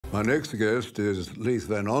My next guest is Leith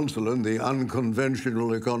Van Onselen, the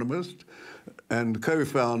unconventional economist and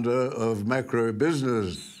co-founder of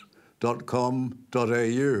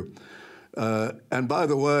macrobusiness.com.au. And by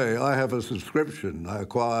the way, I have a subscription. I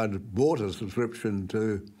bought a subscription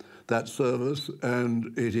to that service,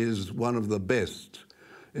 and it is one of the best.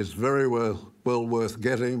 It's very well worth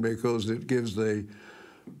getting because it gives a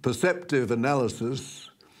perceptive analysis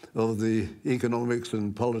of the economics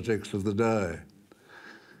and politics of the day.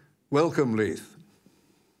 Welcome, Leith.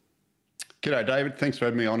 G'day, David. Thanks for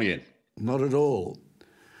having me on here. Not at all.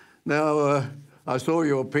 Now, I saw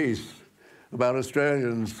your piece about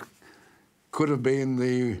Australians could have been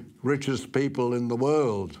the richest people in the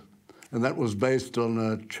world, and that was based on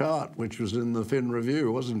a chart which was in the Fin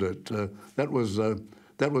Review, wasn't it? That was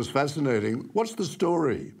fascinating. What's the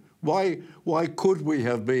story? Why could we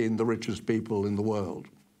have been the richest people in the world,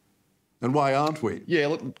 and why aren't we? Yeah,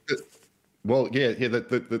 look,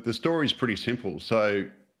 the story is pretty simple. So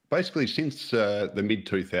basically, since the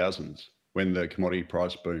mid-2000s, when the commodity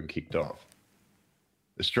price boom kicked off,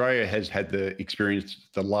 Australia has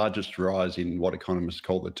experienced the largest rise in what economists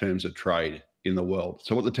call the terms of trade in the world.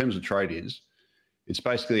 So what the terms of trade is, it's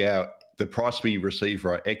basically the price we receive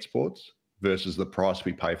for our exports versus the price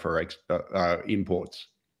we pay for our imports.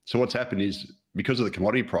 So what's happened is, because of the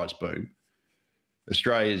commodity price boom,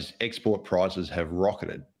 Australia's export prices have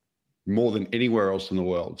rocketed more than anywhere else in the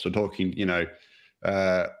world. So talking,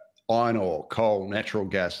 iron ore, coal, natural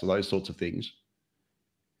gas, those sorts of things.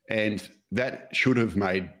 And that should have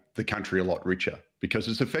made the country a lot richer, because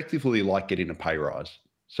it's effectively like getting a pay rise.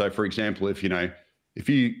 So for example, if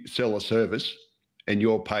you sell a service and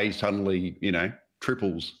your pay suddenly,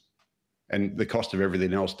 triples and the cost of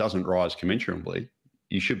everything else doesn't rise commensurately,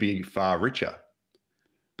 you should be far richer.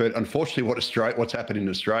 But unfortunately, what's happened in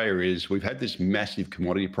Australia is we've had this massive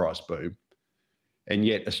commodity price boom, and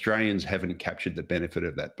yet Australians haven't captured the benefit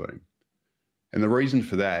of that boom. And the reason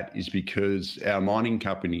for that is because our mining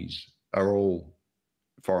companies are all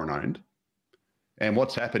foreign owned. And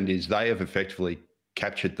what's happened is they have effectively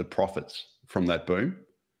captured the profits from that boom.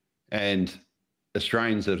 And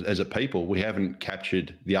Australians as a people, we haven't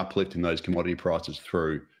captured the uplift in those commodity prices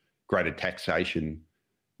through greater taxation,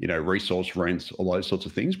 resource rents, all those sorts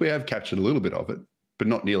of things. We have captured a little bit of it, but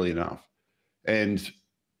not nearly enough. And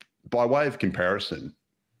by way of comparison,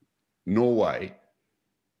 Norway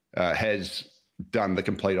has done the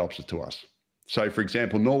complete opposite to us. So for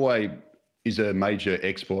example, Norway is a major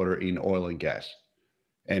exporter in oil and gas,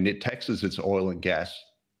 and it taxes its oil and gas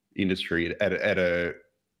industry at a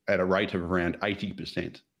rate of around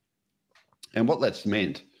 80%. And what that's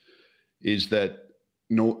meant is that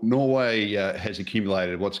Norway has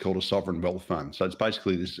accumulated what's called a sovereign wealth fund. So it's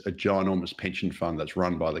basically a ginormous pension fund that's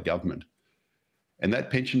run by the government. And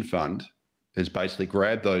that pension fund has basically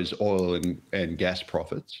grabbed those oil and gas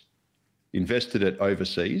profits, invested it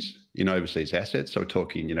overseas in overseas assets. So we're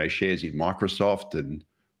talking, shares in Microsoft and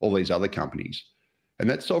all these other companies. And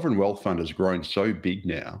that sovereign wealth fund has grown so big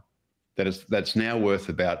now that that's now worth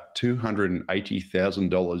about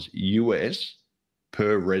 $280,000 US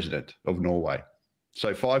per resident of Norway.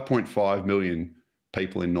 So 5.5 million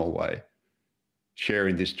people in Norway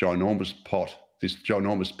sharing this ginormous pot, this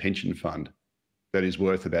ginormous pension fund that is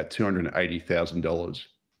worth about $280,000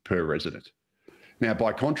 per resident. Now,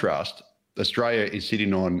 by contrast, Australia is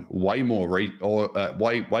sitting on way more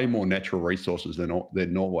natural resources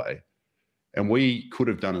than Norway, and we could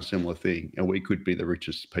have done a similar thing, and we could be the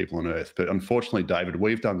richest people on earth. But unfortunately, David,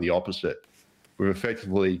 we've done the opposite. We've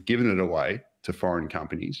effectively given it away to foreign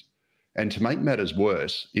companies. And to make matters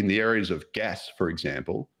worse, in the areas of gas, for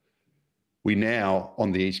example, we now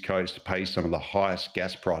on the East Coast pay some of the highest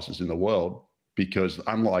gas prices in the world, because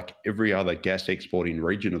unlike every other gas exporting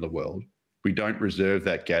region of the world, we don't reserve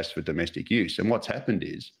that gas for domestic use. And what's happened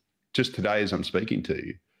is, just today as I'm speaking to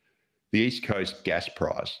you, the East Coast gas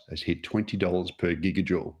price has hit $20 per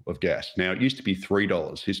gigajoule of gas. Now, it used to be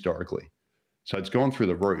 $3 historically. So it's gone through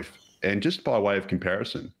the roof. And just by way of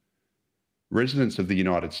comparison, residents of the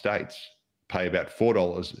United States pay about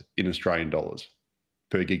 $4 in Australian dollars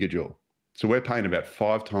per gigajoule. So we're paying about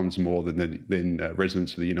 5 times more than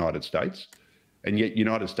residents of the United States. And yet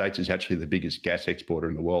United States is actually the biggest gas exporter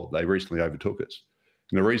in the world. They recently overtook us.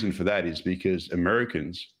 And the reason for that is because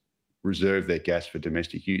Americans reserve their gas for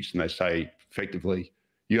domestic use. And they say, effectively,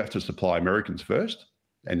 you have to supply Americans first,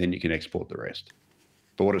 and then you can export the rest.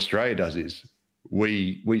 But what Australia does is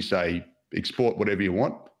we say, export whatever you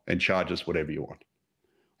want and charge us whatever you want.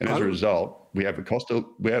 And as a result, we have a cost of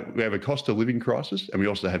living crisis, and we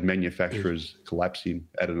also have manufacturers collapsing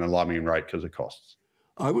at an alarming rate because of costs.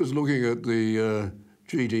 I was looking at the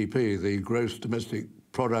GDP, the gross domestic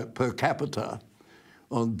product per capita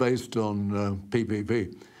based on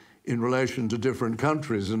PPP in relation to different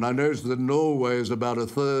countries. And I noticed that Norway is about a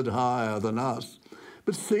third higher than us.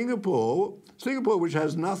 But Singapore, which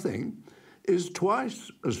has nothing, is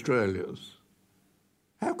twice Australia's.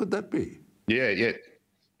 How could that be?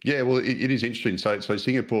 Yeah, well, it is interesting. So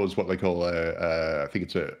Singapore is what they call I think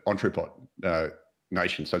it's an entrepot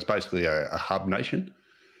nation. So it's basically a hub nation,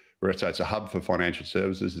 where it's a hub for financial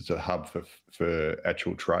services. It's a hub for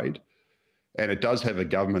actual trade. And it does have a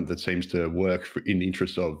government that seems to work in the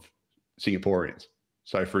interests of Singaporeans.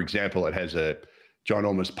 So, for example, it has a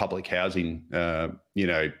ginormous public housing,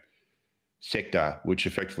 sector, which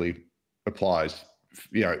effectively applies,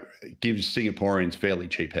 gives Singaporeans fairly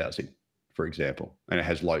cheap housing, for example, and it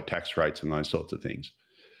has low tax rates and those sorts of things.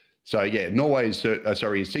 So, yeah,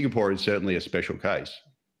 Singapore is certainly a special case,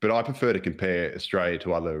 but I prefer to compare Australia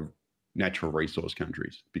to other natural resource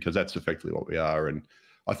countries because that's effectively what we are. And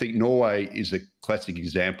I think Norway is a classic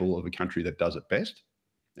example of a country that does it best.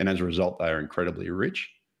 And as a result, they are incredibly rich.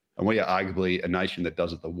 And we are arguably a nation that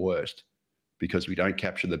does it the worst because we don't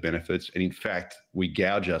capture the benefits. And in fact, we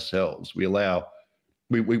gouge ourselves. We've allowed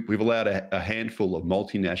a handful of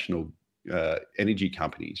multinational energy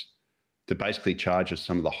companies to basically charge us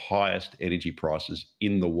some of the highest energy prices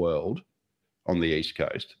in the world on the East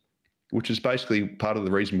Coast, which is basically part of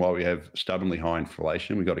the reason why we have stubbornly high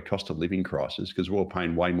inflation. We've got a cost of living crisis because we're all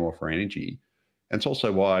paying way more for energy. And it's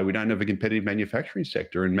also why we don't have a competitive manufacturing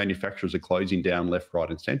sector, and manufacturers are closing down left, right,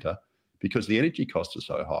 and centre because the energy costs are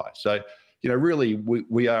so high. So, really,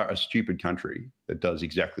 we are a stupid country that does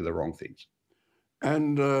exactly the wrong things.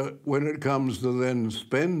 And when it comes to then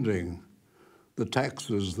spending the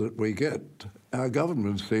taxes that we get, our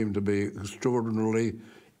governments seem to be extraordinarily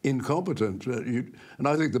incompetent. And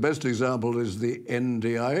I think the best example is the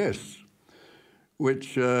NDIS,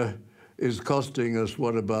 which is costing us,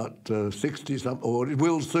 about 60-something, or it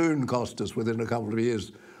will soon cost us within a couple of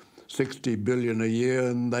years, 60 billion a year.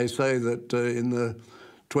 And they say that in the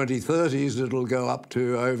 2030s, it'll go up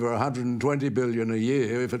to over 120 billion a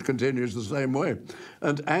year if it continues the same way.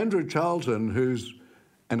 And Andrew Charlton, who's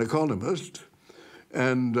an economist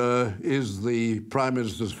and is the Prime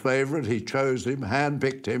Minister's favourite, he chose him,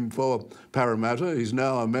 handpicked him for Parramatta. He's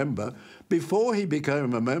now a member. Before he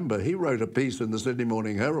became a member, he wrote a piece in the Sydney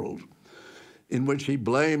Morning Herald in which he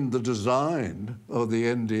blamed the design of the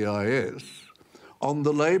NDIS on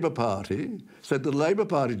the Labor Party, said the Labor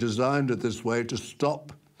Party designed it this way to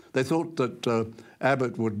stop. They thought that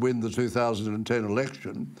Abbott would win the 2010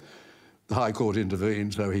 election. The High Court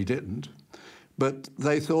intervened, so he didn't. But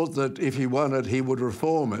they thought that if he won it, he would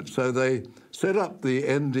reform it. So they set up the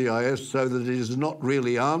NDIS so that it is not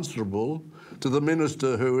really answerable to the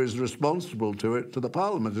minister who is responsible to it, to the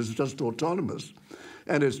Parliament. It's just autonomous.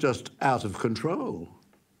 And it's just out of control.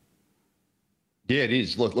 Yeah, it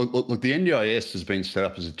is. Look, the NDIS has been set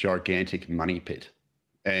up as a gigantic money pit.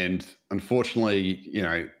 And unfortunately,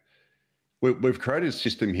 we've created a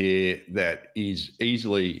system here that is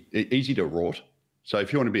easy to rort. So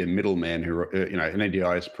if you want to be a middleman who, an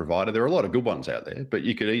NDIS provider, there are a lot of good ones out there, but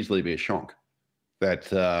you could easily be a shonk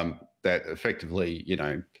that effectively,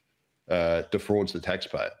 defrauds the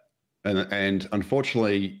taxpayer. And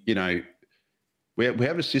unfortunately, we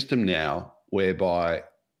have a system now whereby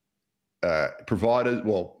providers,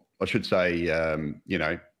 well, I should say,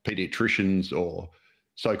 pediatricians or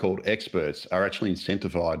so-called experts are actually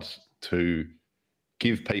incentivized to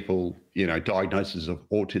give people, diagnoses of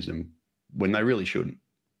autism when they really shouldn't.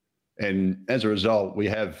 And as a result, we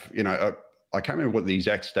have, I can't remember what the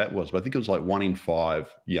exact stat was, but I think it was like 1 in 5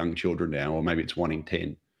 young children now, or maybe it's 1 in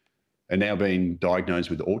 10, are now being diagnosed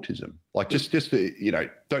with autism. Like just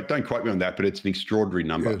don't quote me on that, but it's an extraordinary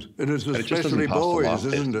number. Yes. And it's especially boys,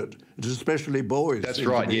 isn't it? It's especially boys. That's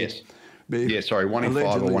right, yes. Yeah, sorry, 1 in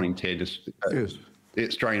 5 or 1 in 10 yes.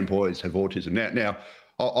 Australian boys have autism. Now,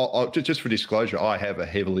 I'll, just for disclosure, I have a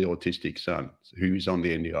heavily autistic son who is on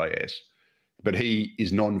the NDIS, but he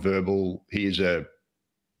is non-verbal. He is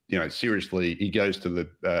seriously, he goes to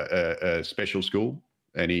the special school,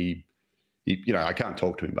 and he I can't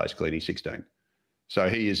talk to him basically, and he's 16. So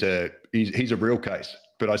he's a real case.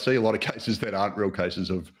 But I see a lot of cases that aren't real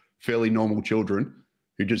cases of fairly normal children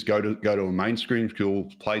who just go to a mainstream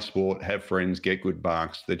school, play sport, have friends, get good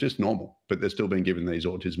marks. They're just normal, but they're still being given these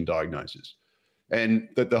autism diagnoses. And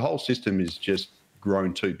that the whole system is just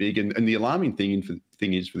grown too big. And the alarming thing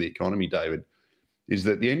is for the economy, David, is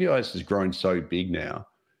that the NDIS has grown so big now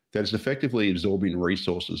that it's effectively absorbing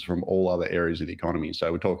resources from all other areas of the economy.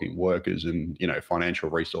 So we're talking workers and, financial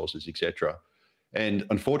resources, etc. And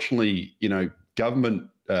unfortunately, government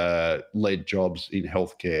led jobs in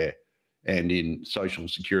healthcare and in social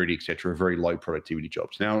security, etc., very low productivity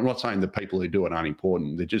jobs. Now, I'm not saying the people who do it aren't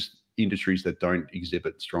important. They're just industries that don't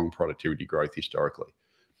exhibit strong productivity growth historically.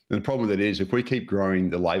 And the problem with it is if we keep growing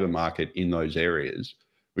the labour market in those areas,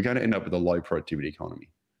 we're going to end up with a low productivity economy.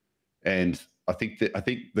 And I think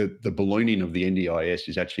that the ballooning of the NDIS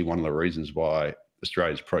is actually one of the reasons why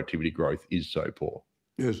Australia's productivity growth is so poor.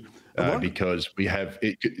 Yes. Because we have,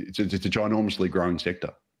 it's a ginormously growing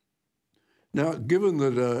sector. Now, given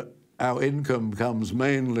that our income comes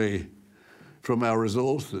mainly from our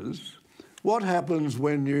resources, what happens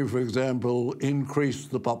when you, for example, increase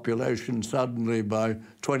the population suddenly by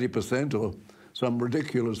 20% or some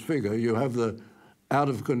ridiculous figure? You have the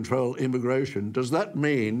out-of-control immigration. Does that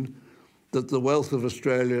mean that the wealth of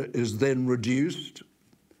Australia is then reduced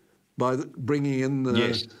by bringing in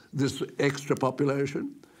this extra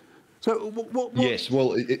population? So yes,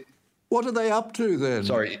 well... what are they up to then?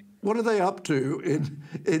 Sorry. What are they up to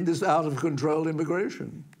in this out-of-control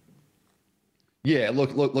immigration? Yeah,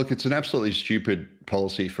 look, it's an absolutely stupid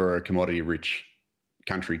policy for a commodity-rich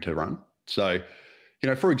country to run. So, you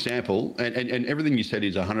know, for example, and everything you said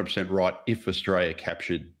is 100% right if Australia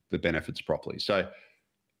captured the benefits properly. So,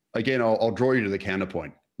 again, I'll draw you to the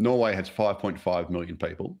counterpoint. Norway has 5.5 million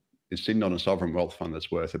people. It's sitting on a sovereign wealth fund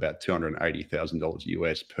that's worth about $280,000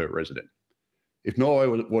 US per resident. If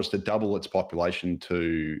Norway was to double its population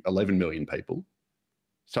to 11 million people,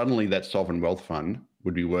 suddenly that sovereign wealth fund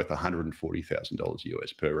would be worth $140,000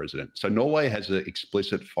 US per resident. So Norway has an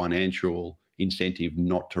explicit financial incentive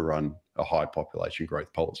not to run a high population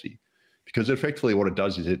growth policy, because effectively what it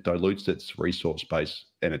does is it dilutes its resource base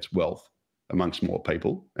and its wealth amongst more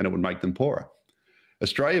people, and it would make them poorer.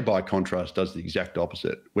 Australia, by contrast, does the exact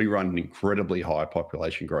opposite. We run an incredibly high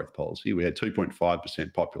population growth policy. We had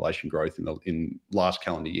 2.5% population growth in last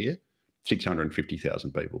calendar year,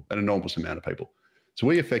 650,000 people, an enormous amount of people. So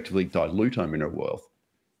we effectively dilute our mineral wealth.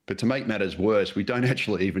 But to make matters worse, we don't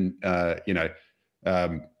actually even,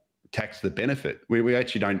 tax the benefit. We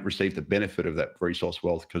actually don't receive the benefit of that resource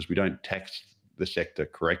wealth because we don't tax the sector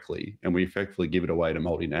correctly, and we effectively give it away to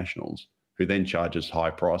multinationals who then charge us high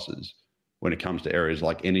prices when it comes to areas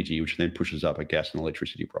like energy, which then pushes up our gas and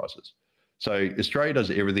electricity prices. So Australia does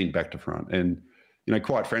everything back to front. And, you know,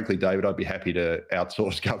 quite frankly, David, I'd be happy to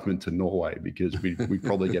outsource government to Norway because we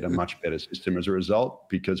probably get a much better system as a result,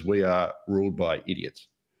 because we are ruled by idiots.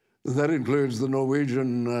 That includes the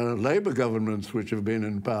Norwegian Labour governments which have been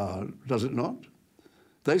in power, does it not?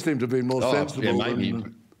 They seem to be more sensible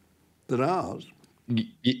than ours.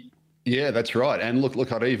 Yeah, that's right. And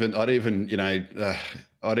look, I'd even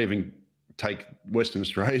take Western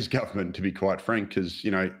Australia's government, to be quite frank, because, you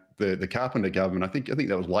know, the Carpenter government, I think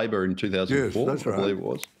that was Labor in 2004, yes, that's right. I believe it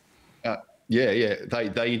was.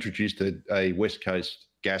 They introduced a West Coast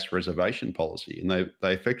gas reservation policy, and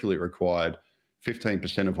they effectively required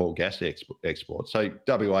 15% of all gas exports. So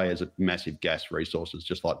WA has a massive gas resources,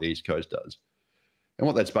 just like the East Coast does. And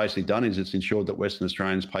what that's basically done is it's ensured that Western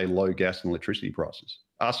Australians pay low gas and electricity prices.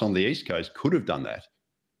 Us on the East Coast could have done that,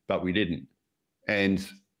 but we didn't. And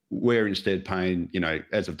we're instead paying, you know,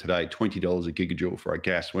 as of today, $20 a gigajoule for our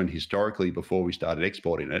gas, when historically, before we started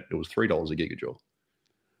exporting it, it was $3 a gigajoule.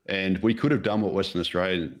 And we could have done what Western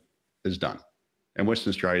Australia has done. And Western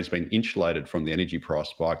Australia has been insulated from the energy price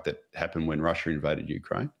spike that happened when Russia invaded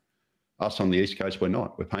Ukraine. Us on the East Coast, we're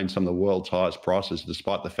not. We're paying some of the world's highest prices,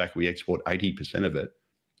 despite the fact we export 80% of it,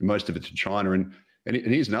 most of it to China. And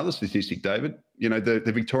here's another statistic, David. You know,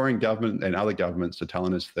 the Victorian government and other governments are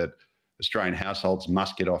telling us that Australian households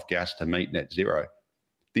must get off gas to meet net zero.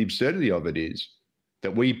 The absurdity of it is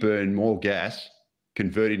that we burn more gas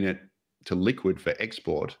converting it to liquid for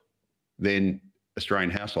export than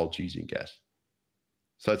Australian households using gas.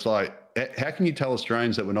 So it's like, how can you tell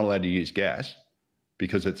Australians that we're not allowed to use gas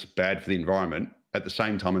because it's bad for the environment, at the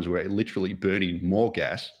same time as we're literally burning more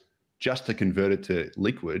gas just to convert it to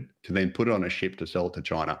liquid to then put it on a ship to sell it to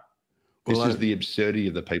China? This is the absurdity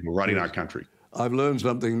of the people running our country. I've learned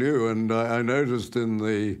something new, and I noticed I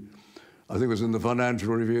think it was in the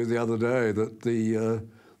Financial Review the other day, that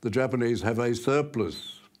the Japanese have a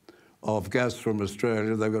surplus of gas from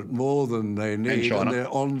Australia. They've got more than they need, and they're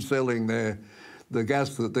on-selling the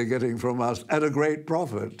gas that they're getting from us at a great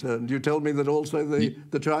profit. And you tell me that also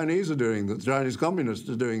the Chinese are doing, the Chinese communists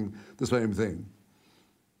are doing the same thing.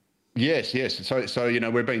 Yes. So you know,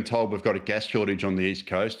 we're being told we've got a gas shortage on the East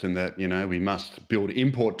Coast, and that, you know, we must build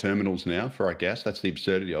import terminals now for our gas. That's the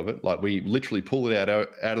absurdity of it. Like, we literally pull it out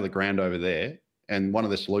of the ground over there, and one of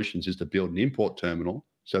the solutions is to build an import terminal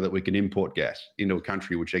so that we can import gas into a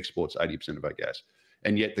country which exports 80% of our gas.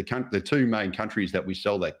 And yet the two main countries that we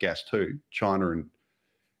sell that gas to, China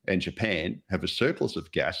and Japan have a surplus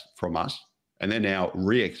of gas from us, and they're now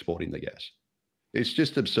re-exporting the gas. It's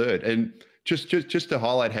just absurd. And just to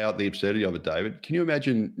highlight how the absurdity of it, David, can you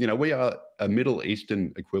imagine, we are a Middle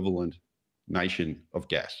Eastern equivalent nation of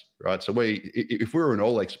gas, right? So if we were an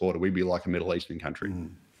oil exporter, we'd be like a Middle Eastern country.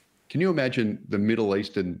 Mm. Can you imagine the Middle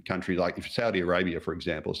Eastern country, like if Saudi Arabia, for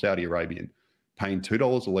example, Saudi Arabian, paying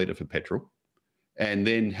 $2 a litre for petrol and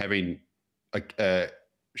then having a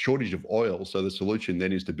shortage of oil? So the solution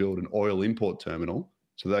then is to build an oil import terminal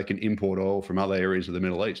so they can import oil from other areas of the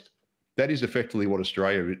Middle East. That is effectively what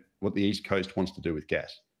the East Coast wants to do with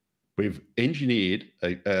gas. We've engineered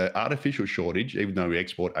an artificial shortage, even though we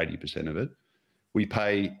export 80% of it. We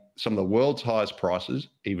pay some of the world's highest prices,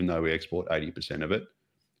 even though we export 80% of it.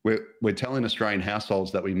 We're telling Australian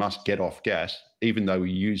households that we must get off gas, even though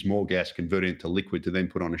we use more gas, converting it to liquid to then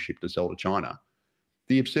put on a ship to sell to China.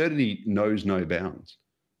 The absurdity knows no bounds.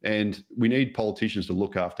 And we need politicians to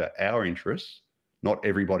look after our interests, not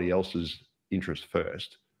everybody else's interest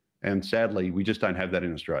first. And sadly, we just don't have that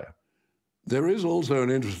in Australia. There is also an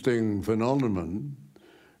interesting phenomenon,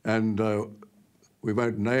 and we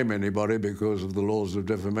won't name anybody because of the laws of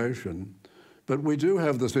defamation, but we do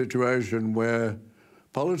have the situation where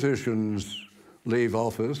politicians leave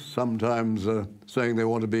office, sometimes saying they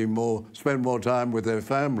want to spend more time with their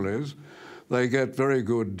families. They get very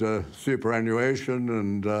good superannuation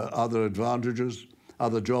and other advantages,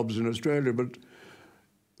 other jobs in Australia, but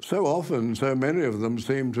so often, so many of them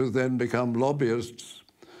seem to then become lobbyists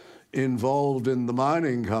involved in the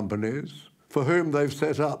mining companies for whom they've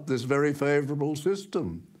set up this very favourable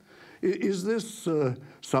system. Is this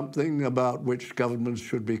something about which governments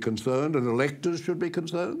should be concerned and electors should be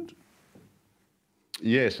concerned?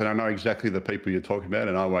 Yes, and I know exactly the people you're talking about,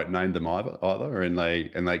 and I won't name them either, and they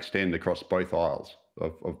extend across both aisles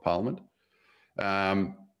of Parliament.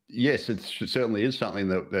 Yes, it certainly is something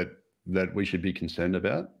that we should be concerned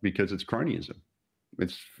about because it's cronyism.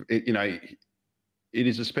 It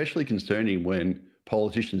is especially concerning when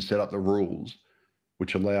politicians set up the rules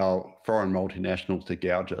which allow foreign multinationals to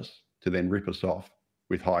gouge us, to then rip us off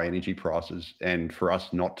with high energy prices, and for us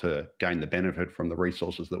not to gain the benefit from the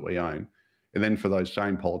resources that we own. And then for those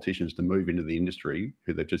same politicians to move into the industry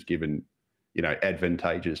who they've just given,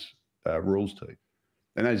 advantageous rules to.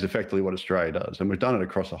 And that is effectively what Australia does. And we've done it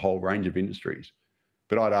across a whole range of industries.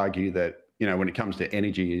 But I'd argue that, when it comes to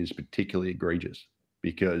energy, it is particularly egregious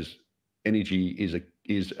because energy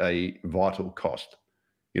is a vital cost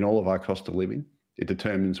in all of our cost of living. It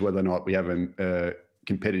determines whether or not we have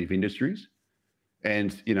competitive industries.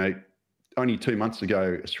 And, only 2 months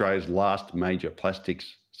ago, Australia's last major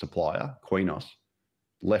plastics supplier, Queenos,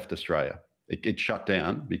 left Australia. It shut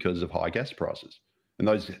down because of high gas prices. And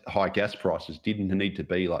those high gas prices didn't need to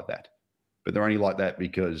be like that. But they're only like that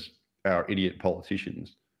because our idiot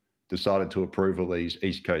politicians decided to approve all these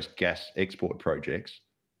East Coast gas export projects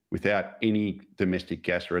without any domestic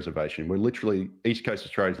gas reservation. East Coast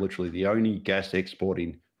Australia is literally the only gas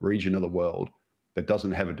exporting region of the world that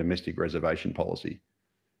doesn't have a domestic reservation policy.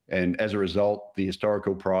 And as a result, the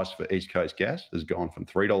historical price for East Coast gas has gone from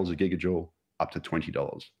 $3 a gigajoule up to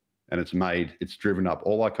 $20. And it's driven up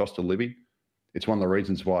all our cost of living. It's one of the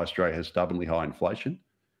reasons why Australia has stubbornly high inflation.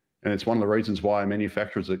 And it's one of the reasons why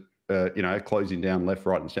manufacturers are closing down left,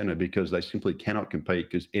 right, and centre, because they simply cannot compete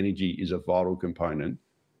because energy is a vital component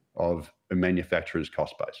of a manufacturer's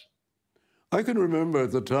cost base. I can remember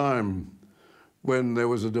at the time when there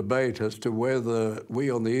was a debate as to whether we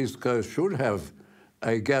on the East Coast should have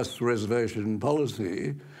a gas reservation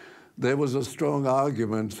policy. There was a strong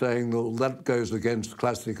argument saying, well, that goes against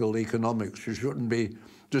classical economics. You shouldn't be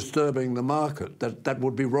disturbing the market. That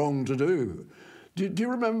would be wrong to do. Do you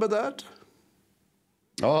remember that?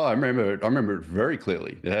 Oh, I remember it very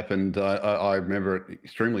clearly. It happened. I remember it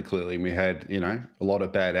extremely clearly. And we had, a lot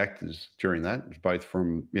of bad actors during that, both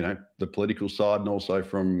from, the political side and also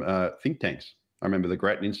from think tanks. I remember the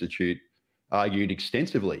Grattan Institute argued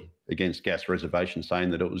extensively against gas reservation,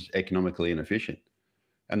 saying that it was economically inefficient.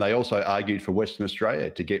 And they also argued for Western Australia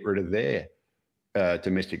to get rid of their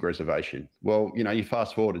domestic reservation. Well, you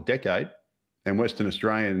fast forward a decade, and Western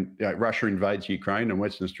Australian, Russia invades Ukraine, and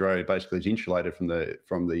Western Australia basically is insulated from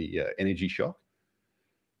the energy shock.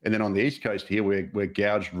 And then on the East Coast here, we're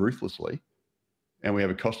gouged ruthlessly, and we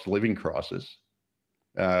have a cost of living crisis.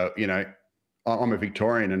 I'm a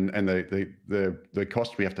Victorian, and the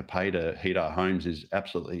cost we have to pay to heat our homes is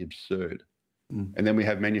absolutely absurd. Mm. And then we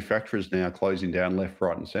have manufacturers now closing down left,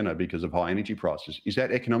 right, and centre because of high energy prices. Is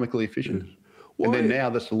that economically efficient? Yes. And then now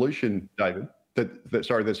the solution, David,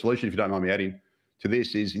 the solution, if you don't mind me adding to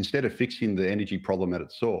this, is instead of fixing the energy problem at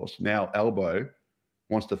its source, now elbow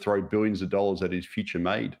wants to throw billions of dollars at his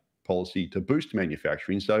future-made policy to boost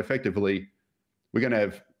manufacturing. So effectively, we're going to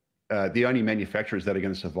have the only manufacturers that are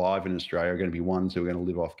going to survive in Australia are going to be ones who are going to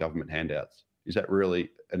live off government handouts. Is that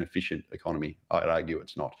really an efficient economy? I'd argue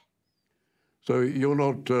it's not. So you're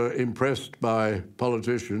not impressed by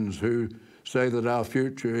politicians who say that our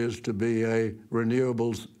future is to be a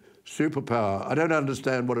renewables superpower. I don't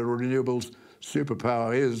understand what a renewables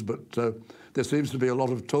superpower is, but there seems to be a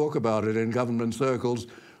lot of talk about it in government circles,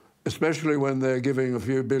 especially when they're giving a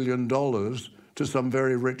few $1 billion to some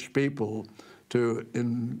very rich people to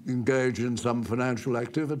engage in some financial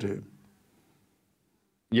activity.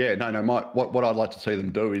 Yeah, no. What I'd like to see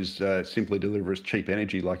them do is simply deliver us cheap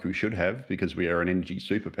energy like we should have, because we are an energy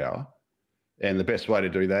superpower. And the best way to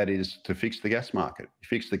do that is to fix the gas market. You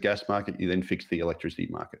fix the gas market, you then fix the electricity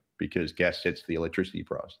market, because gas sets the electricity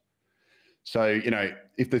price. So, you know,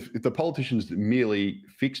 if the politicians merely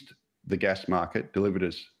fixed the gas market, delivered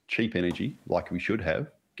us cheap energy like we should have,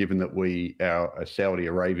 given that we are a Saudi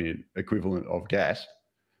Arabian equivalent of gas,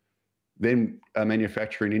 then a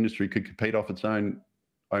manufacturing industry could compete off its own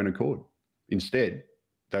accord. Instead,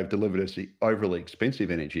 they've delivered us the overly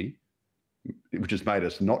expensive energy, which has made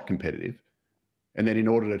us not competitive. And then in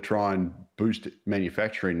order to try and boost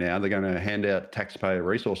manufacturing now, they're going to hand out taxpayer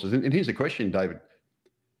resources. And here's a question, David.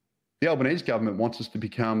 The Albanese government wants us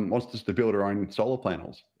to build our own solar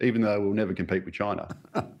panels, even though we'll never compete with China.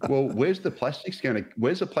 Well, where's the plastics going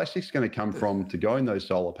to come from to go in those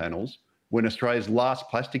solar panels when Australia's last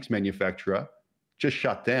plastics manufacturer just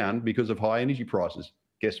shut down because of high energy prices?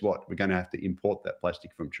 Guess what? We're going to have to import that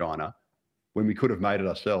plastic from China when we could have made it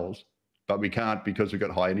ourselves, but we can't because we've got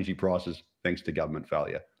high energy prices thanks to government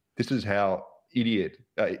failure. This is how this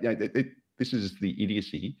is the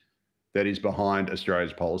idiocy that is behind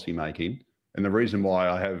Australia's policy making, and the reason why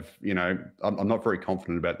I'm not very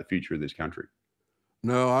confident about the future of this country.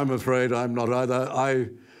 No, I'm afraid I'm not either. I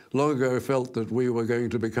long ago felt that we were going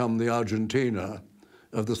to become the Argentina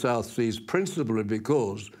of the South Seas, principally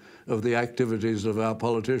because of the activities of our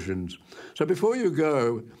politicians. So before you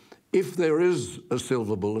go, if there is a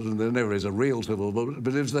silver bullet, and there never is a real silver bullet,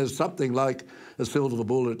 but if there's something like a silver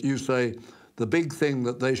bullet, you say the big thing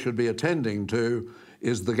that they should be attending to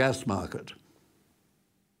is the gas market.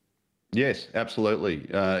 Yes, absolutely.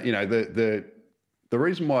 The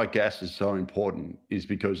reason why gas is so important is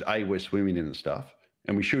because we're swimming in the stuff,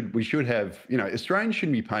 and we should have, Australians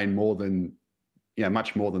shouldn't be paying more than,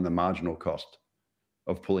 much more than the marginal cost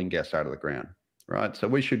of pulling gas out of the ground, right? So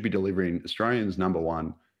we should be delivering Australians, number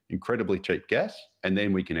one, incredibly cheap gas, and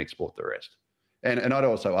then we can export the rest. And I'd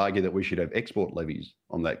also argue that we should have export levies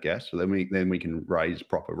on that gas, so then we can raise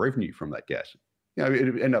proper revenue from that gas. It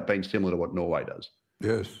would end up being similar to what Norway does.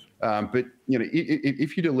 Yes. But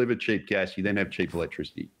if you deliver cheap gas, you then have cheap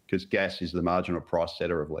electricity, because gas is the marginal price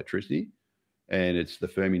setter of electricity, and it's the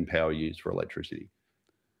firming power used for electricity.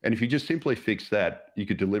 And if you just simply fix that, you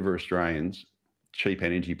could deliver Australians cheap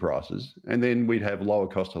energy prices, and then we'd have lower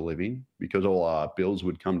cost of living, because all our bills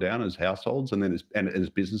would come down as households, and then as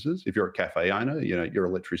businesses. If you're a cafe owner, your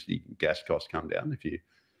electricity and gas costs come down if you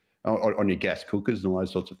on your gas cookers and all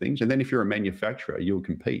those sorts of things. And then if you're a manufacturer, you'll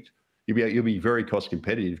compete. You'll be very cost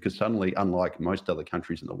competitive, because suddenly, unlike most other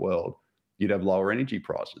countries in the world, you'd have lower energy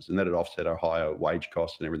prices, and that'd offset our higher wage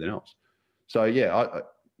costs and everything else. So yeah,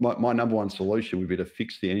 my number one solution would be to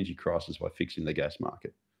fix the energy crisis by fixing the gas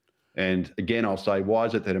market. And again, I'll say, why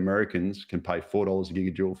is it that Americans can pay $4 a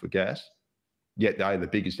gigajoule for gas, yet they're the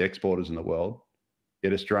biggest exporters in the world?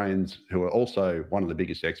 Yet Australians, who are also one of the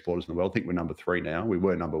biggest exporters in the world, I think we're number 3 now, we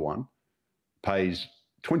were number 1, pays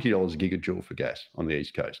 $20 a gigajoule for gas on the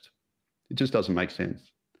East Coast. It just doesn't make sense.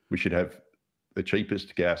 We should have the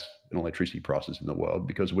cheapest gas and electricity prices in the world,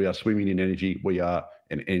 because we are swimming in energy. We are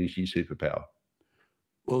an energy superpower.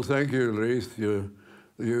 Well, thank you, Leith.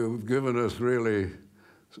 You've given us really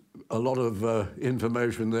a lot of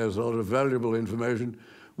information. There's a lot of valuable information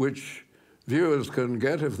which viewers can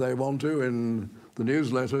get, if they want to, in the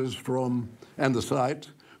newsletters and the site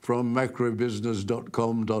from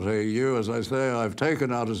macrobusiness.com.au. As I say, I've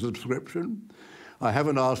taken out a subscription. I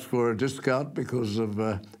haven't asked for a discount because of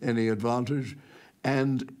any advantage,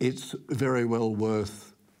 and it's very well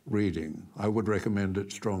worth reading. I would recommend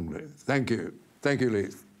it strongly. Thank you. Thank you,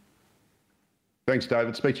 Leith. Thanks,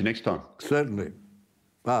 David. Speak to you next time. Certainly.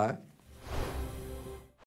 Bye.